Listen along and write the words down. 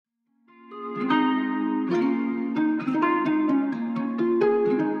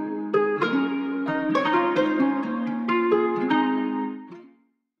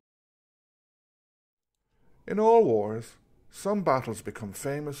all wars, some battles become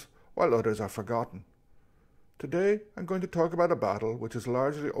famous while others are forgotten. Today I'm going to talk about a battle which is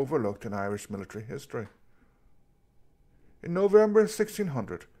largely overlooked in Irish military history. In November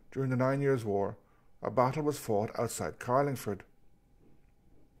 1600, during the 9 Years' War, a battle was fought outside Carlingford.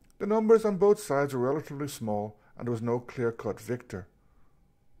 The numbers on both sides were relatively small and there was no clear-cut victor.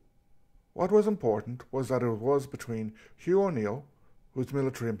 What was important was that it was between Hugh O'Neill, whose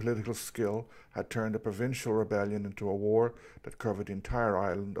military and political skill had turned a provincial rebellion into a war that covered the entire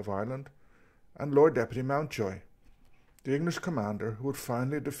island of Ireland, and Lord Deputy Mountjoy, the English commander who would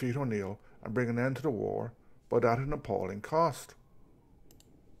finally defeat O'Neill and bring an end to the war, but at an appalling cost.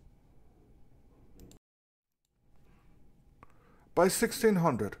 By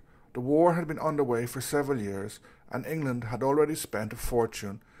 1600, the war had been underway for several years, and England had already spent a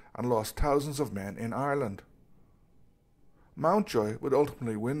fortune and lost thousands of men in Ireland. Mountjoy would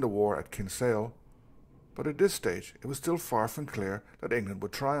ultimately win the war at Kinsale, but at this stage it was still far from clear that England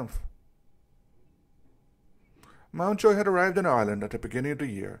would triumph. Mountjoy had arrived in Ireland at the beginning of the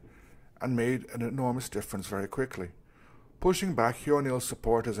year and made an enormous difference very quickly, pushing back Hugh O'Neill's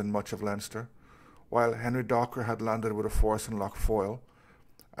supporters in much of Leinster, while Henry Docker had landed with a force in Lough Foyle,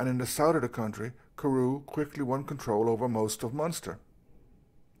 and in the south of the country, Carew quickly won control over most of Munster.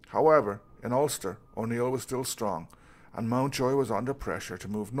 However, in Ulster, O'Neill was still strong, and Mountjoy was under pressure to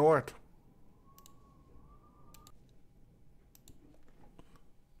move north.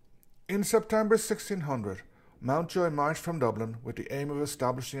 In September 1600, Mountjoy marched from Dublin with the aim of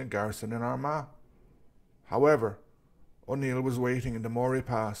establishing a garrison in Armagh. However, O'Neill was waiting in the Moyry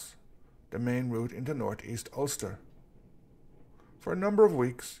Pass, the main route into northeast Ulster. For a number of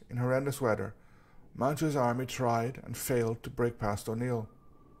weeks, in horrendous weather, Mountjoy's army tried and failed to break past O'Neill.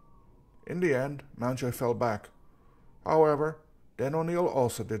 In the end, Mountjoy fell back. However, then O'Neill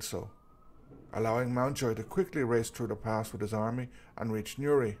also did so, allowing Mountjoy to quickly race through the pass with his army and reach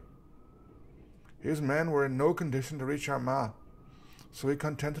Newry. His men were in no condition to reach Armagh, so he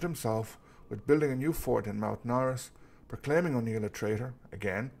contented himself with building a new fort in Mount Norris, proclaiming O'Neill a traitor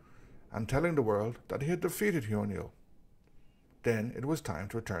again, and telling the world that he had defeated Hugh O'Neill. Then it was time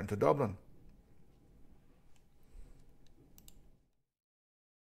to return to Dublin.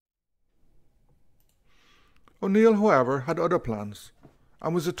 O'Neill, however, had other plans,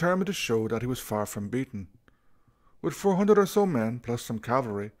 and was determined to show that he was far from beaten. With 400 or so men, plus some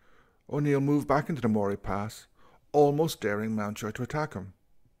cavalry, O'Neill moved back into the Moyry Pass, almost daring Mountjoy to attack him.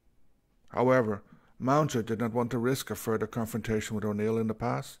 However, Mountjoy did not want to risk a further confrontation with O'Neill in the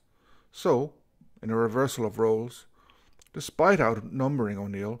pass, so, in a reversal of roles, despite outnumbering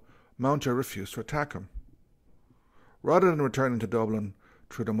O'Neill, Mountjoy refused to attack him. Rather than returning to Dublin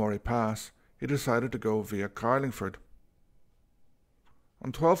through the Moyry Pass, he decided to go via Carlingford.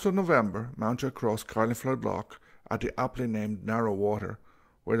 On 12th of November, Mountjoy crossed Carlingford Loch at the aptly named Narrow Water,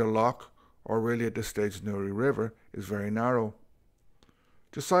 where the loch, or really at this stage Newry River, is very narrow.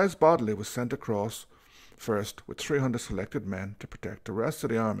 Josias Bodley was sent across first with 300 selected men to protect the rest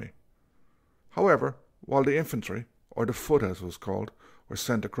of the army. However, while the infantry, or the foot as it was called, were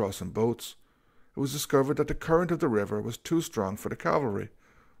sent across in boats, it was discovered that the current of the river was too strong for the cavalry,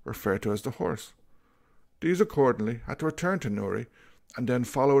 referred to as the horse. These accordingly had to return to Newry and then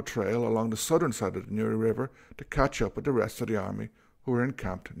follow a trail along the southern side of the Newry River to catch up with the rest of the army who were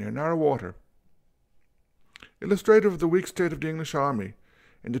encamped near Narrow Water. Illustrative of the weak state of the English army,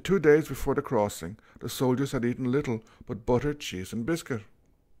 in the 2 days before the crossing, the soldiers had eaten little but butter, cheese and biscuit.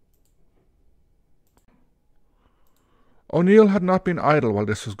 O'Neill had not been idle while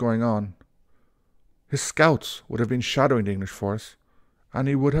this was going on. His scouts would have been shadowing the English force, and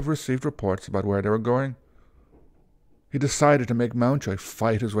he would have received reports about where they were going. He decided to make Mountjoy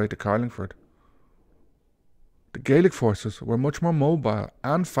fight his way to Carlingford. The Gaelic forces were much more mobile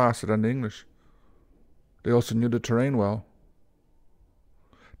and faster than the English. They also knew the terrain well.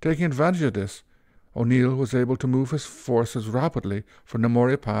 Taking advantage of this, O'Neill was able to move his forces rapidly from the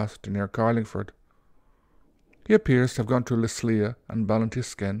Moyry Pass to near Carlingford. He appears to have gone through Lislia and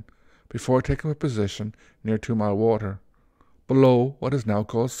Ballinteeskin before taking up a position near 2 Mile Water, below what is now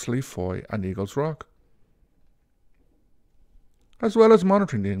called Slieve Foy and Eagle's Rock. As well as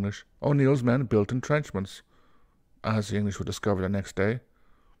monitoring the English, O'Neill's men built entrenchments. As the English would discover the next day,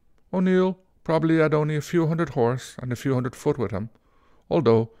 O'Neill probably had only a few hundred horse and a few hundred foot with him,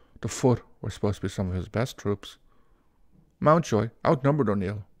 although the foot were supposed to be some of his best troops. Mountjoy outnumbered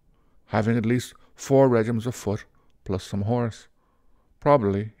O'Neill, having at least 4 regiments of foot plus some horse.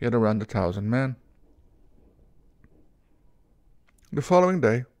 Probably he had around 1,000 men. The following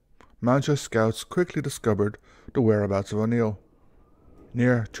day, Mountjoy's scouts quickly discovered the whereabouts of O'Neill.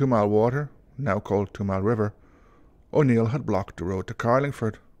 Near 2 Mile Water, now called 2 Mile River, O'Neill had blocked the road to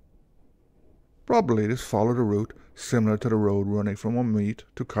Carlingford. Probably this followed a route similar to the road running from Moyry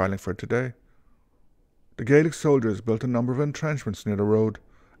to Carlingford today. The Gaelic soldiers built a number of entrenchments near the road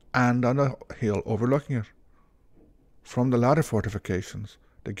and on a hill overlooking it. From the latter fortifications,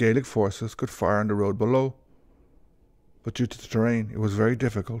 the Gaelic forces could fire on the road below, but due to the terrain it was very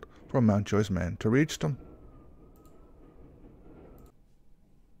difficult for Mountjoy's men to reach them.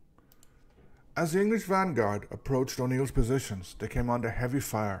 As the English vanguard approached O'Neill's positions, they came under heavy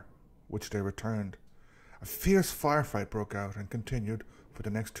fire, which they returned. A fierce firefight broke out and continued for the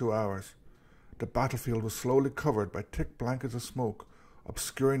next 2 hours. The battlefield was slowly covered by thick blankets of smoke,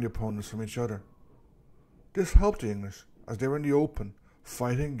 obscuring the opponents from each other. This helped the English, as they were in the open,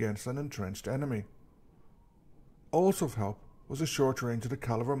 fighting against an entrenched enemy. Also of help was the short range of the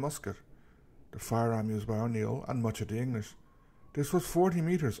calibre musket, the firearm used by O'Neill and much of the English. This was 40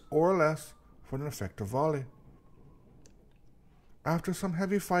 metres or less for an effective volley. After some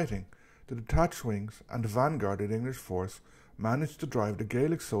heavy fighting, the detached wings and the vanguard of the English force managed to drive the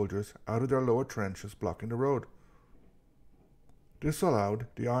Gaelic soldiers out of their lower trenches blocking the road. This allowed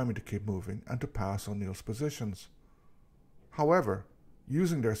the army to keep moving and to pass O'Neill's positions. However,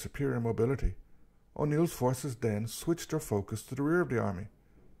 using their superior mobility, O'Neill's forces then switched their focus to the rear of the army,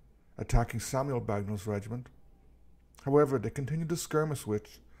 attacking Samuel Bagnall's regiment. However, they continued to skirmish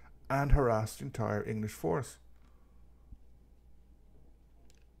with and harass the entire English force.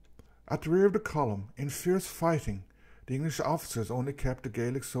 At the rear of the column, in fierce fighting, the English officers only kept the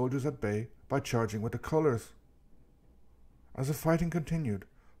Gaelic soldiers at bay by charging with the colours. As the fighting continued,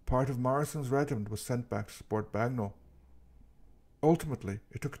 part of Morrison's regiment was sent back to support Bagnall. Ultimately,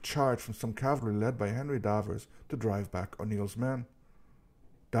 it took a charge from some cavalry led by Henry Davers to drive back O'Neill's men.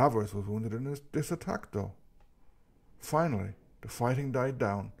 Davers was wounded in this attack, though. Finally, the fighting died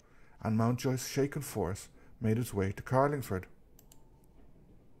down, and Mountjoy's shaken force made its way to Carlingford.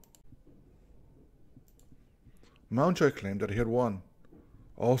 Mountjoy claimed that he had won,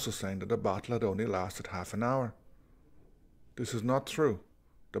 also saying that the battle had only lasted half an hour. This is not true.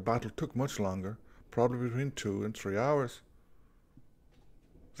 The battle took much longer, probably between 2 and 3 hours.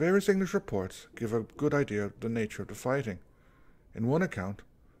 Various English reports give a good idea of the nature of the fighting. In one account,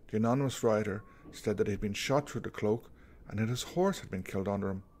 the anonymous writer said that he had been shot through the cloak and that his horse had been killed under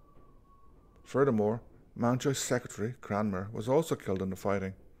him. Furthermore, Mountjoy's secretary, Cranmer, was also killed in the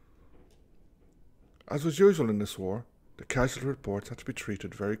fighting. As was usual in this war, the casualty reports had to be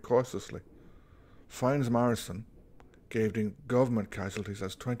treated very cautiously. Fynes Morrison gave the government casualties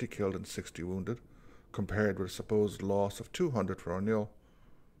as 20 killed and 60 wounded, compared with a supposed loss of 200 for O'Neill.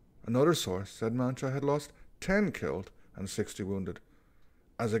 Another source said Mountjoy had lost 10 killed and 60 wounded,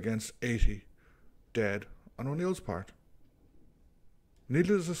 as against 80 dead on O'Neill's part.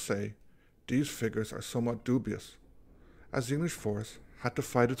 Needless to say, these figures are somewhat dubious, as the English force had to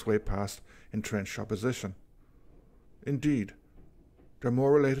fight its way past entrenched opposition. Indeed, they're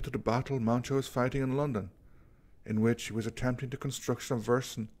more related to the battle Mountjoy was fighting in London, in which he was attempting to construct a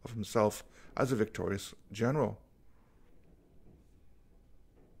version of himself as a victorious general.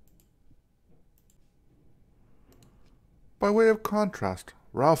 By way of contrast,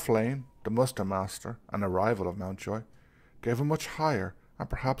 Ralph Lane, the muster master and a rival of Mountjoy, gave a much higher and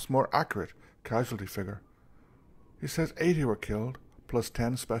perhaps more accurate casualty figure. He says 80 were killed, plus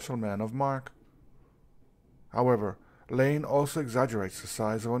 10 special men of mark. However, Lane also exaggerates the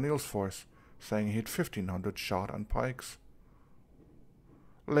size of O'Neill's force, saying he had 1,500 shot and pikes.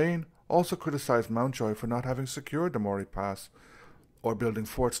 Lane also criticised Mountjoy for not having secured the Moyry Pass or building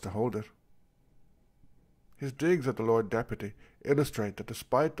forts to hold it. His digs at the Lord Deputy illustrate that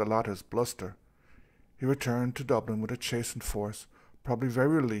despite the latter's bluster, he returned to Dublin with a chastened force, probably very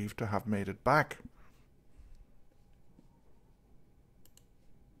relieved to have made it back.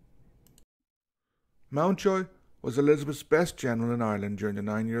 Mountjoy was Elizabeth's best general in Ireland during the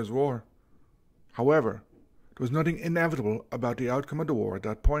 9 Years' War. However, there was nothing inevitable about the outcome of the war at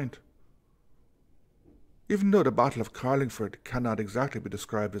that point. Even though the Battle of Carlingford cannot exactly be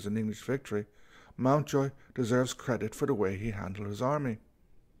described as an English victory, Mountjoy deserves credit for the way he handled his army.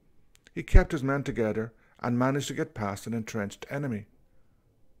 He kept his men together and managed to get past an entrenched enemy,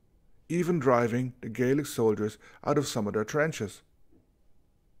 even driving the Gaelic soldiers out of some of their trenches.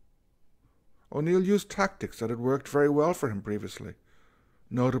 O'Neill used tactics that had worked very well for him previously,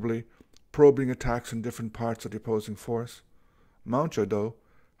 notably probing attacks in different parts of the opposing force. Mountjoy, though,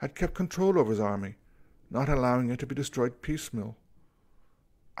 had kept control over his army, not allowing it to be destroyed piecemeal,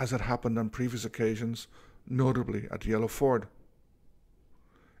 as had happened on previous occasions, notably at the Yellow Ford.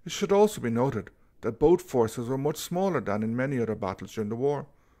 It should also be noted that both forces were much smaller than in many other battles during the war,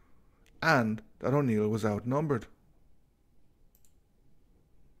 and that O'Neill was outnumbered.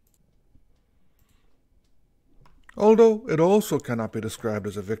 Although it also cannot be described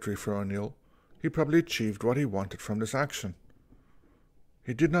as a victory for O'Neill, he probably achieved what he wanted from this action.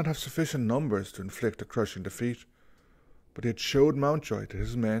 He did not have sufficient numbers to inflict a crushing defeat, but he had showed Mountjoy that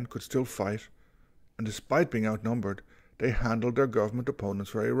his men could still fight, and despite being outnumbered, they handled their government opponents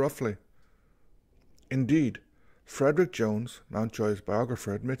very roughly. Indeed, Frederick Jones, Mountjoy's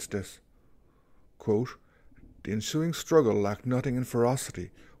biographer, admits this. Quote, "The ensuing struggle lacked nothing in ferocity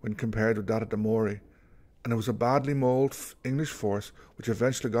when compared with that at the Moyry, and it was a badly mauled English force which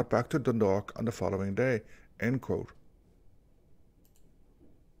eventually got back to Dundalk on the following day." End quote.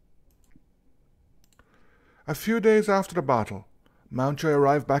 A few days after the battle, Mountjoy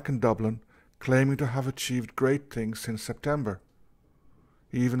arrived back in Dublin, claiming to have achieved great things since September.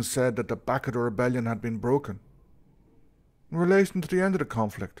 He even said that the back of the rebellion had been broken. In relation to the end of the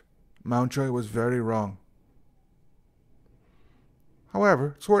conflict, Mountjoy was very wrong.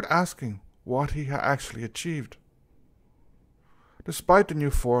 However, it's worth asking what he had actually achieved. Despite the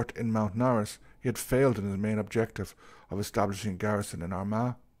new fort in Mount Norris, he had failed in his main objective of establishing a garrison in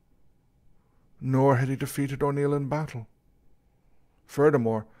Armagh. Nor had he defeated O'Neill in battle.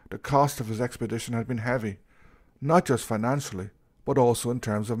 Furthermore, the cost of his expedition had been heavy, not just financially, but also in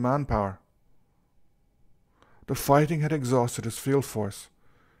terms of manpower. The fighting had exhausted his field force.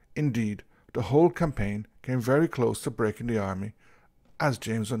 Indeed, the whole campaign came very close to breaking the army, as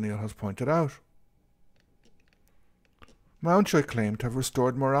James O'Neill has pointed out. Mountjoy claimed to have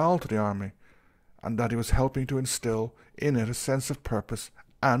restored morale to the army, and that he was helping to instill in it a sense of purpose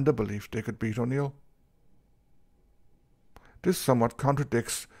and the belief they could beat O'Neill. This somewhat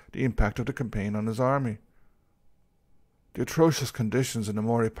contradicts the impact of the campaign on his army. The atrocious conditions in the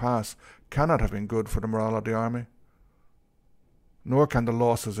Moyry Pass cannot have been good for the morale of the army. Nor can the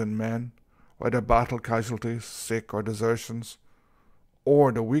losses in men, whether battle casualties, sick or desertions,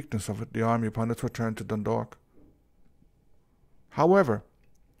 or the weakness of the army upon its return to Dundalk. However,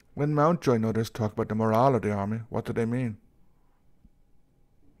 when Mountjoy and others talk about the morale of the army, what do they mean?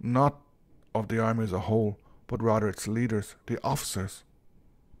 Not of the army as a whole, but rather its leaders, the officers.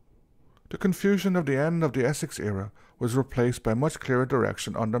 The confusion of the end of the Essex era was replaced by much clearer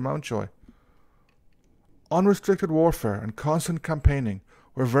direction under Mountjoy. Unrestricted warfare and constant campaigning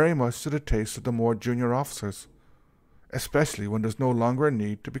were very much to the taste of the more junior officers, especially when there's no longer a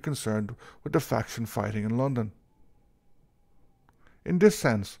need to be concerned with the faction fighting in London. In this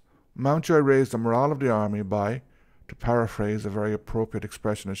sense, Mountjoy raised the morale of the army by, to paraphrase a very appropriate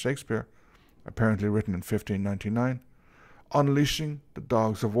expression of Shakespeare, apparently written in 1599, unleashing the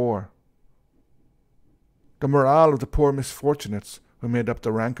dogs of war. The morale of the poor misfortunates who made up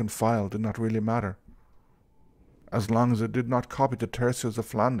the rank and file did not really matter, as long as it did not copy the tercios of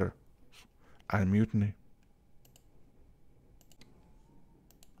Flanders and mutiny.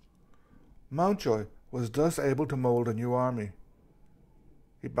 Mountjoy was thus able to mould a new army.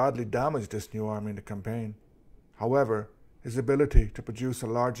 He badly damaged this new army in the campaign. However, his ability to produce a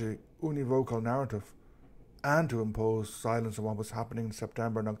largely univocal narrative and to impose silence on what was happening in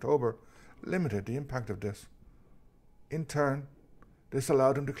September and October limited the impact of this. In turn, this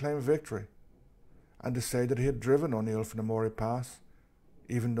allowed him to claim victory and to say that he had driven O'Neill from the Moyry Pass,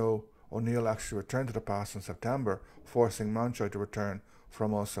 even though O'Neill actually returned to the pass in September, forcing Mountjoy to return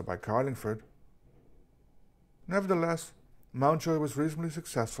from Ulster by Carlingford. Nevertheless, Mountjoy was reasonably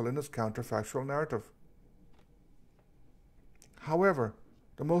successful in his counterfactual narrative. However,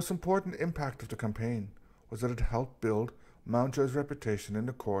 the most important impact of the campaign was that it helped build Mountjoy's reputation in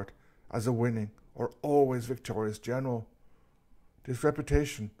the court as a winning or always victorious general. This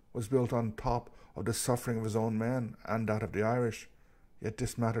reputation was built on top of the suffering of his own men and that of the Irish, yet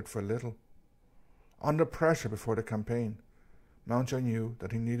this mattered for little. Under pressure before the campaign, Mountjoy knew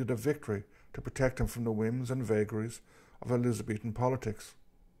that he needed a victory to protect him from the whims and vagaries of Elizabethan politics.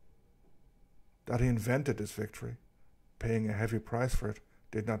 That he invented this victory, paying a heavy price for it,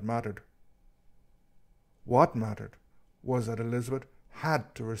 did not matter. What mattered was that Elizabeth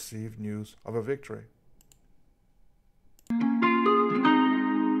had to receive news of a victory.